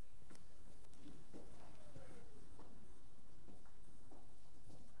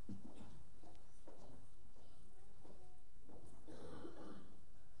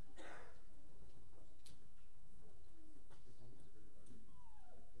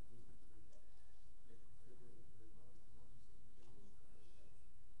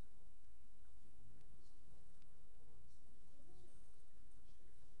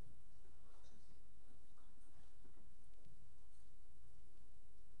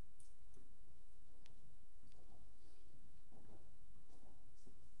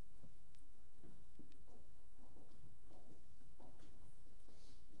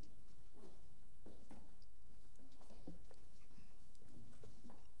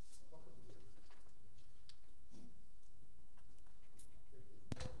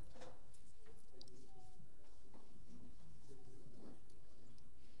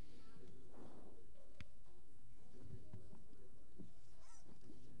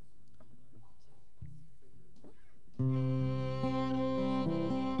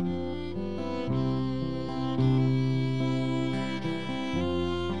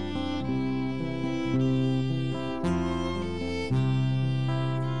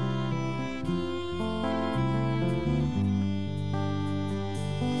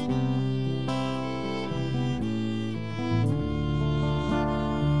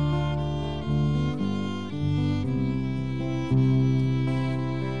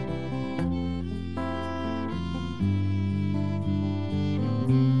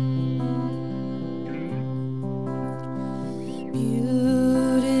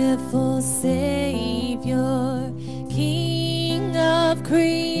 Beautiful Savior, King of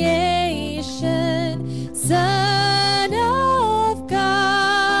creation, Son of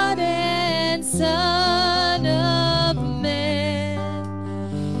God and Son of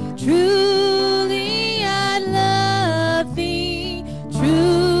man. Truly I'd love thee,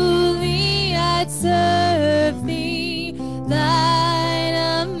 truly I'd serve thee, light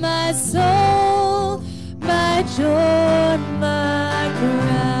of my soul, my joy, my crown.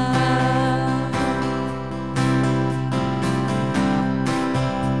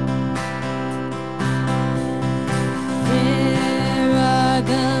 There are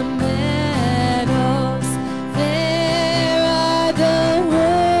the meadows, there are the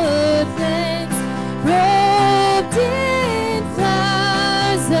woodlands, robed in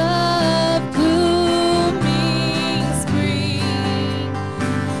flowers of blooming spring.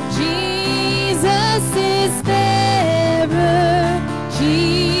 Jesus is fairer,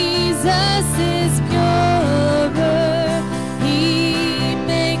 Jesus is purer, he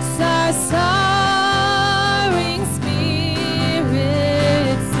makes our sorrowing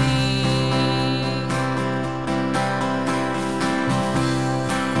spirits sing.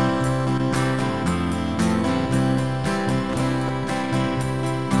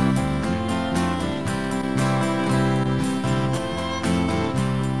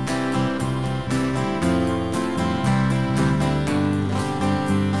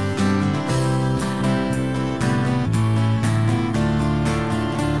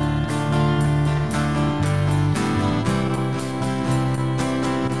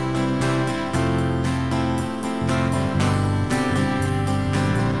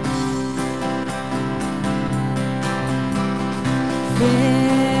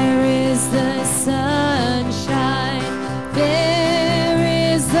 There is the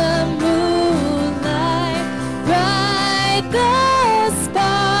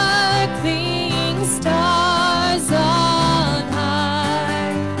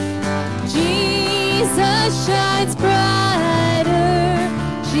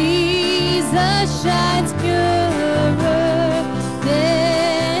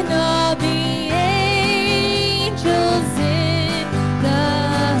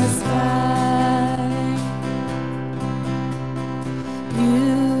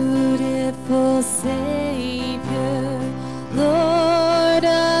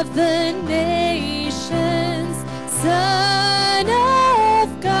the nations, Son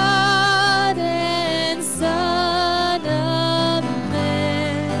of God and Son of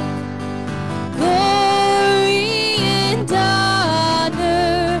Man. Glory and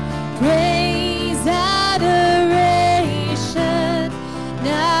honor, praise, adoration,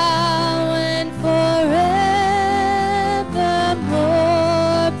 now and forevermore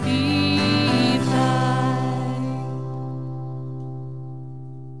be thine.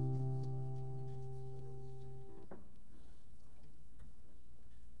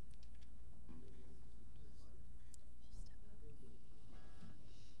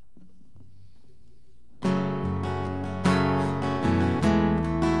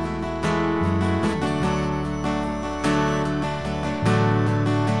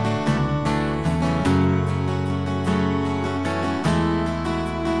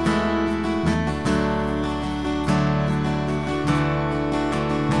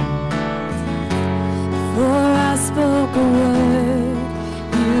 Before I spoke a word,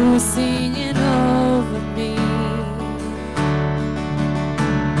 you were singing over me.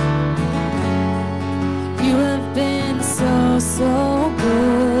 You have been so, so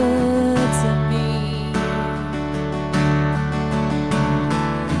good to me.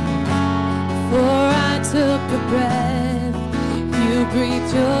 Before I took a breath, you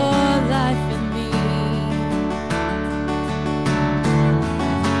breathed your life in me.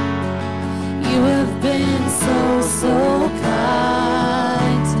 You have been so, so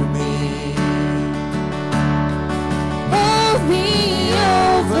kind to me. Oh, the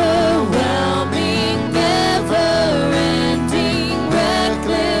overwhelming, never-ending,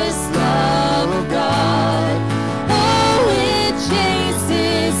 reckless love of God. Oh, it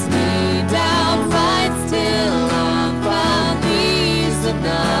chases me down, fights till I'm found, leaves the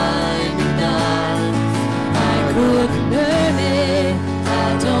 99. I couldn't earn it,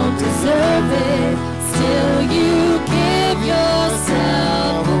 I don't deserve it, still you give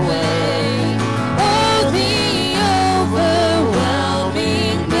yourself away. Oh, the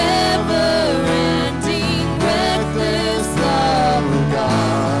overwhelming, never-ending, reckless love of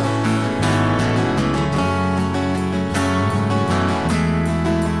God.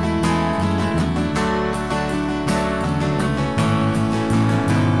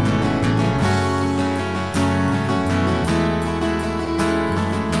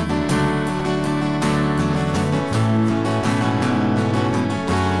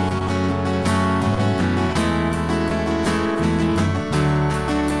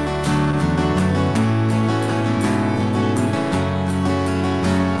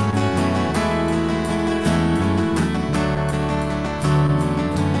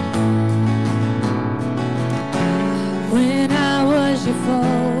 When I was your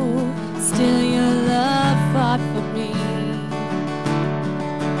foe, still your love fought for me.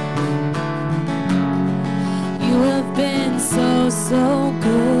 You have been so, so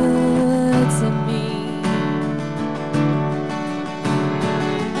good to me.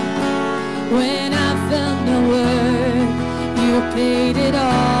 When I felt no word, you paid it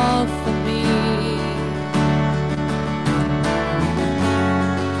all for me.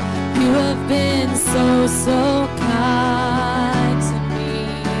 You have been so, so kind to me.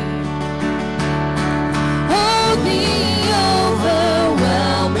 Oh, the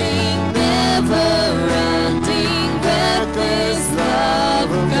overwhelming, never-ending, reckless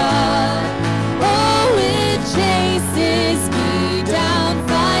love of God. Oh, it chases me down,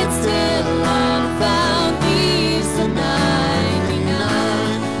 fights till I'm found, leaves the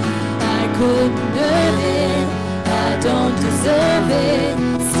 99. I couldn't earn it, I don't deserve it,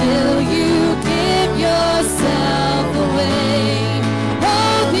 still you give yourself away.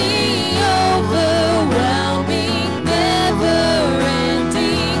 Oh, the overwhelming,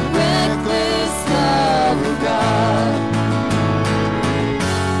 never-ending, reckless love of God.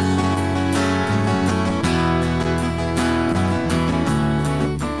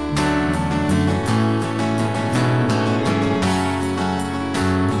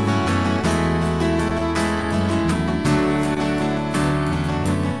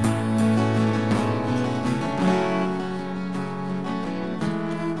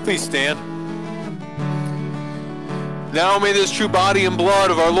 Please stand. Now may this true body and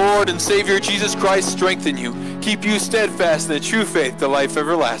blood of our Lord and Savior Jesus Christ strengthen you, keep you steadfast in the true faith to life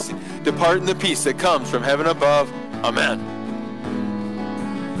everlasting. Depart in the peace that comes from heaven above. Amen.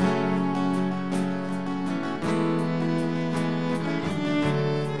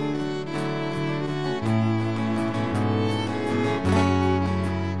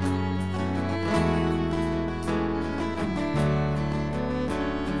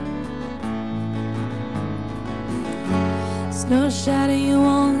 No shadow you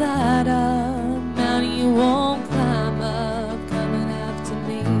won't light up, mountain you won't climb up, coming after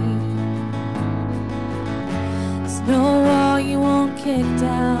me. There's no wall you won't kick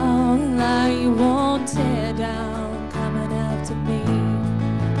down, lie you won't tear down, coming after me.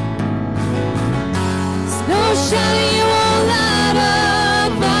 There's no shadow you won't light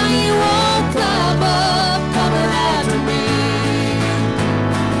up, mountain you won't climb up, coming after me.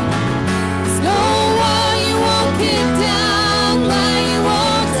 There's no wall you won't kick down, lie you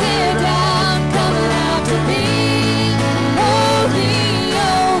won't tear down, coming after me. Oh, the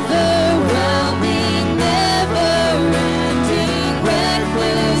overwhelming, never-ending,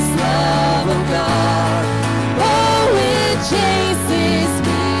 reckless love of God. Oh, it chases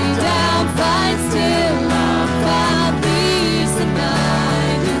me down, fights till I'm found, leaves the 99.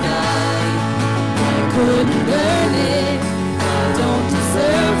 I couldn't earn it, I don't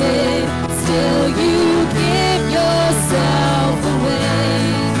deserve it, still you give yourself away.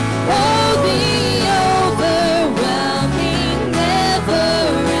 Oh, the overwhelming,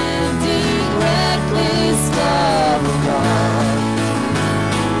 never-ending, reckless love of God.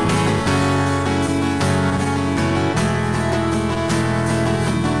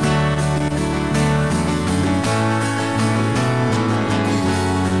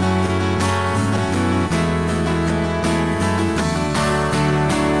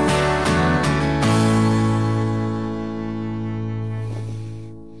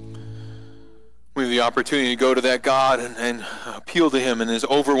 We have the opportunity to go to that God and appeal to him and his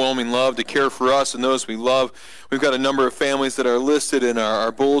overwhelming love to care for us and those we love. We've got a number of families that are listed in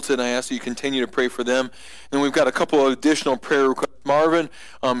our bulletin. I ask that you continue to pray for them. And we've got a couple of additional prayer requests. Marvin,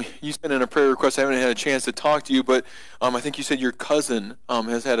 you sent in a prayer request. I haven't had a chance to talk to you, but I think you said your cousin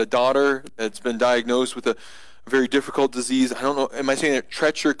has had a daughter that's been diagnosed with a very difficult disease. I don't know, am I saying it?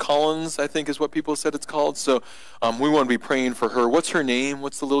 Treacher-Collins, I think is what people said it's called. So we want to be praying for her. What's her name?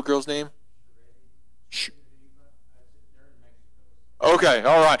 What's the little girl's name? Okay,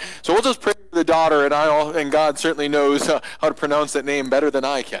 all right. So we'll just pray for the daughter, and God certainly knows how to pronounce that name better than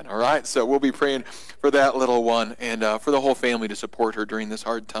I can, all right? So we'll be praying for that little one and for the whole family to support her during this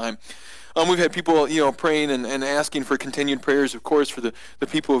hard time. We've had people, praying and asking for continued prayers, of course, for the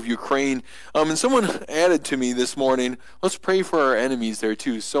people of Ukraine. And someone added to me this morning, let's pray for our enemies there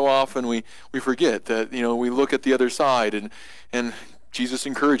too. So often we forget that, we look at the other side and Jesus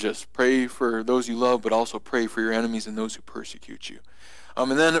encourages us, pray for those you love, but also pray for your enemies and those who persecute you.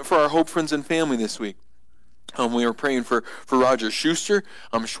 And then for our Hope Friends and Family this week, we were praying for Roger Schuster.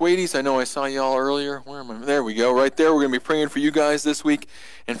 Schwades, I know I saw y'all earlier. Where am I? There we go, right there. We're going to be praying for you guys this week,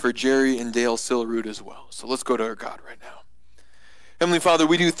 and for Jerry and Dale Sillerud as well. So let's go to our God right now. Heavenly Father,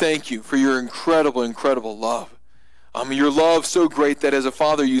 we do thank you for your incredible, incredible love. Your love so great that as a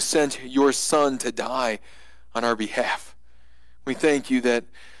father you sent your son to die on our behalf. We thank you that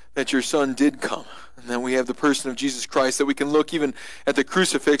your son did come, and that we have the person of Jesus Christ, that we can look even at the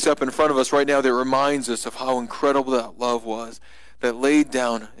crucifix up in front of us right now that reminds us of how incredible that love was, that laid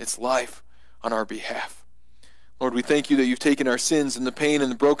down its life on our behalf. Lord, we thank you that you've taken our sins and the pain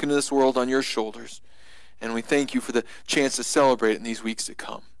and the brokenness of this world on your shoulders, and we thank you for the chance to celebrate in these weeks to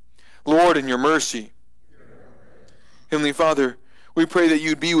come. Lord, in your mercy, Heavenly Father, we pray that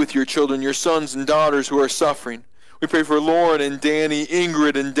you'd be with your children, your sons and daughters who are suffering. We pray for Lauren and Danny,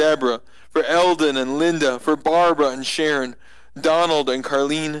 Ingrid and Deborah, for Eldon and Linda, for Barbara and Sharon, Donald and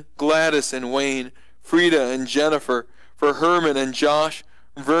Carlene, Gladys and Wayne, Frida and Jennifer, for Herman and Josh,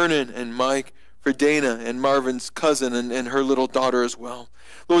 Vernon and Mike, for Dana and Marvin's cousin and her little daughter as well.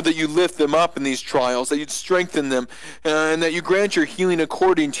 Lord, that you lift them up in these trials, that you'd strengthen them, and that you grant your healing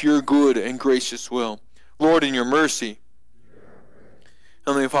according to your good and gracious will. Lord, in your mercy,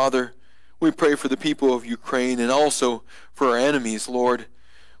 Heavenly Father, we pray for the people of Ukraine and also for our enemies, Lord.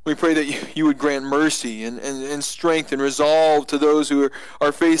 We pray that you would grant mercy and strength and resolve to those who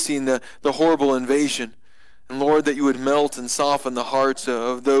are facing the horrible invasion. And Lord, that you would melt and soften the hearts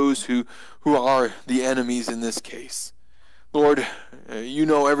of those who are the enemies in this case. Lord, you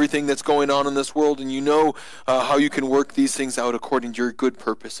know everything that's going on in this world, and you know how you can work these things out according to your good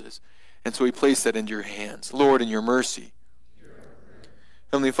purposes. And so we place that into your hands. Lord, in your mercy.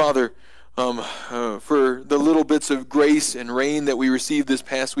 Heavenly Father, for the little bits of grace and rain that we received this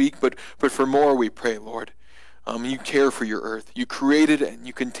past week, but for more we pray, Lord. You care for your earth. You created it and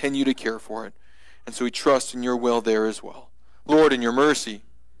you continue to care for it. And so we trust in your will there as well. Lord, in your mercy.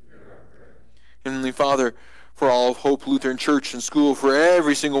 Heavenly Father, for all of Hope Lutheran Church and School, for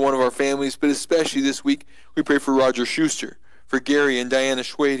every single one of our families, but especially this week, we pray for Roger Schuster, for Gary and Diana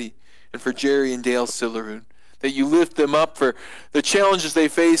Schwady, and for Jerry and Dale Sillerud, that you lift them up for the challenges they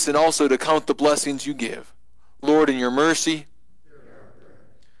face and also to count the blessings you give. Lord, in your mercy.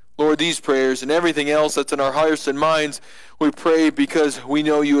 Lord, these prayers and everything else that's in our hearts and minds, we pray because we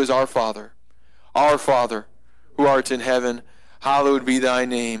know you as our Father. Our Father, who art in heaven, hallowed be thy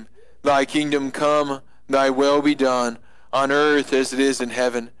name. Thy kingdom come, thy will be done, on earth as it is in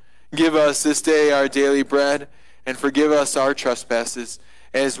heaven. Give us this day our daily bread, and forgive us our trespasses,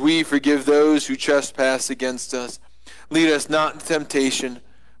 as we forgive those who trespass against us. Lead us not into temptation,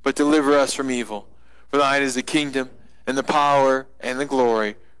 but deliver us from evil. For thine is the kingdom, and the power, and the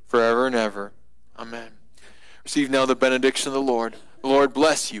glory, forever and ever. Amen. Receive now the benediction of the Lord. The Lord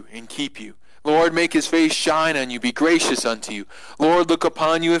bless you and keep you. Lord, make his face shine on you, be gracious unto you. Lord, look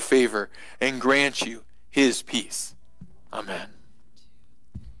upon you with favor, and grant you his peace. Amen.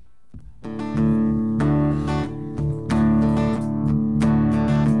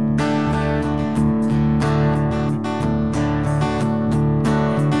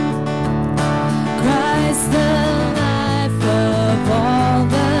 Christ, the life of all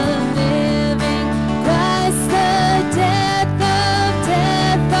the living, Christ, the death of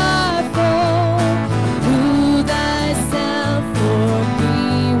death, our foe, who thyself for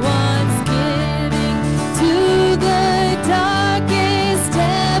me once giving to the darkest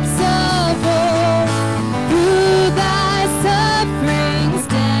depths of all, through thy sufferings,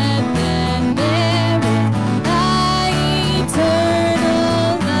 death, and merit, thy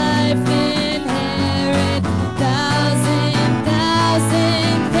eternal life inherit. Thousand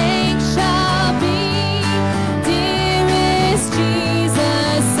thanks shall be, dearest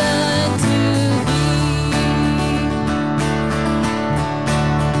Jesus, unto thee.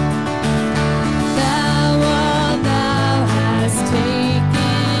 Thou hast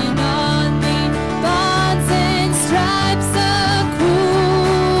taken on thee bonds and stripes, a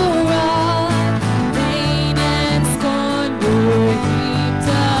cruel rod, pain and scorn were heaped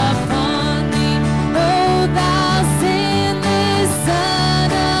upon thee. O thou sinless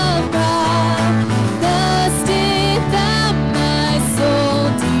Son of God, thus did thou my soul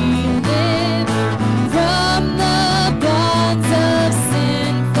deliver from the bonds of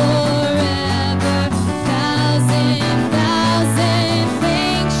sin forever. Thousand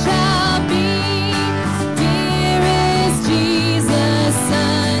thanks shall be, dearest Jesus,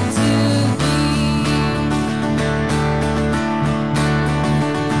 unto thee.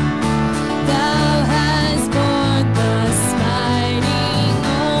 Thou hast borne the smiting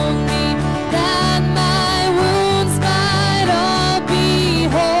only, that my wounds might all be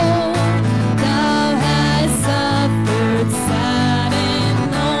whole. Thou hast suffered sad and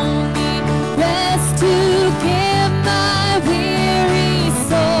lonely, rest to give my weary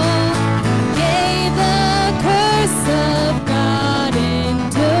soul. Yea, the curse of God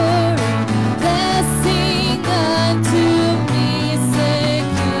enduring, blessing unto me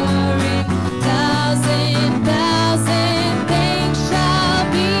securing. Thousand thanks shall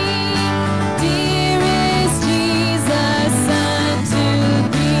be, dearest Jesus, unto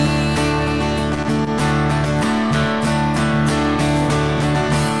thee.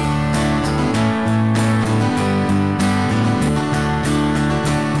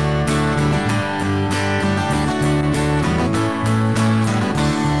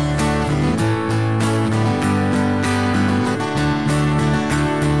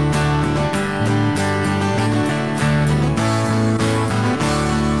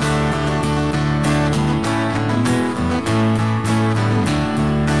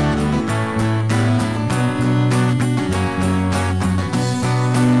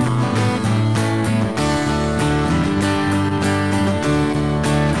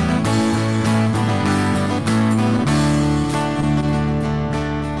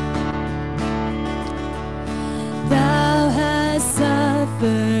 Thou hast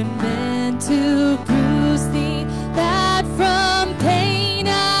suffered men to bruise thee, that from pain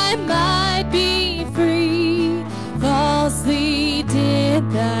I might be free. Falsely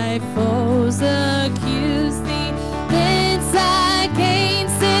did thy foes accuse thee, thence I gained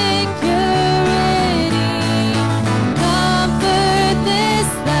security. Comfort this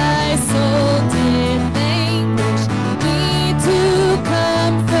thy soul did languish, me to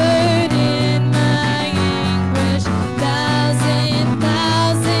comfort in my anguish. Thousand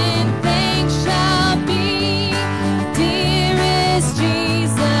thanks shall be, dearest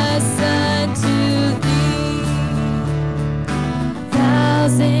Jesus, unto thee.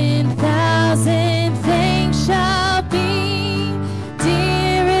 Thousand thanks shall be,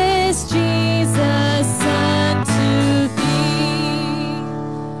 dearest Jesus, unto thee.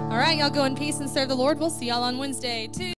 All right, y'all go in peace and serve the Lord. We'll see y'all on Wednesday, too.